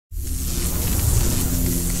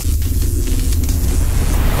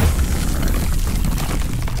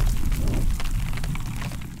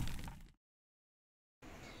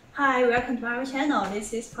Hi, welcome to our channel.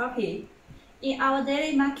 This is Poppy. In our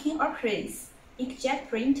daily marking operations, inkjet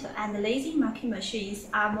printer and laser marking machines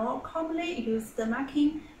are more commonly used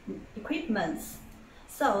marking equipments.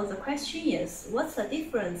 So the question is, what's the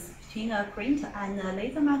difference between a printer and a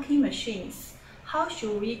laser marking machines? How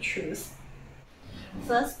should we choose?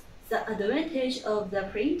 First, the advantage of the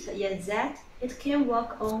printer is that it can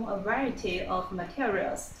work on a variety of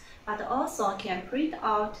materials, but also can print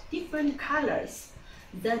out different colors.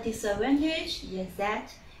 The disadvantage is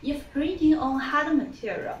that if printing on hard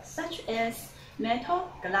materials such as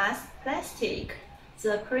metal, glass, plastic,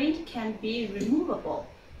 the print can be removable.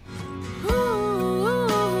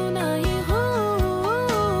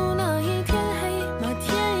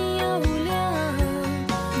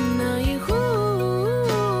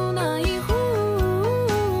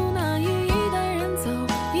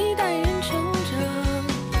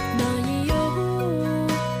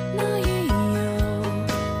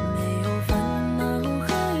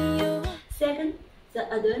 Second,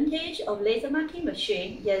 the advantage of laser marking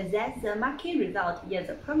machine is that the marking result is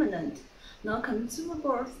permanent, no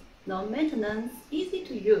consumables, no maintenance, easy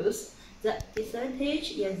to use. The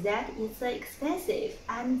disadvantage is that it's expensive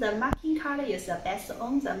and the marking color is based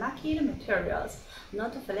on the marked materials,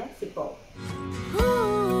 not flexible.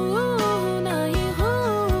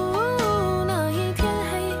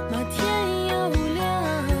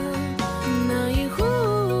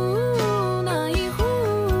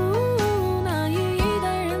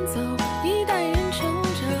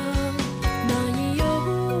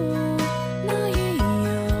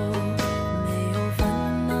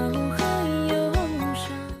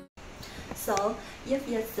 So, if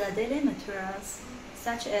it's the daily materials,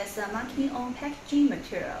 such as marking on packaging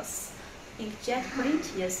materials, inkjet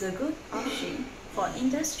print is a good option. For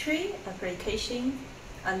industry application,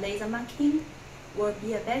 a laser marking will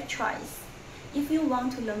be a better choice. If you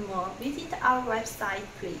want to learn more, visit our website,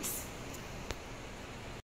 please.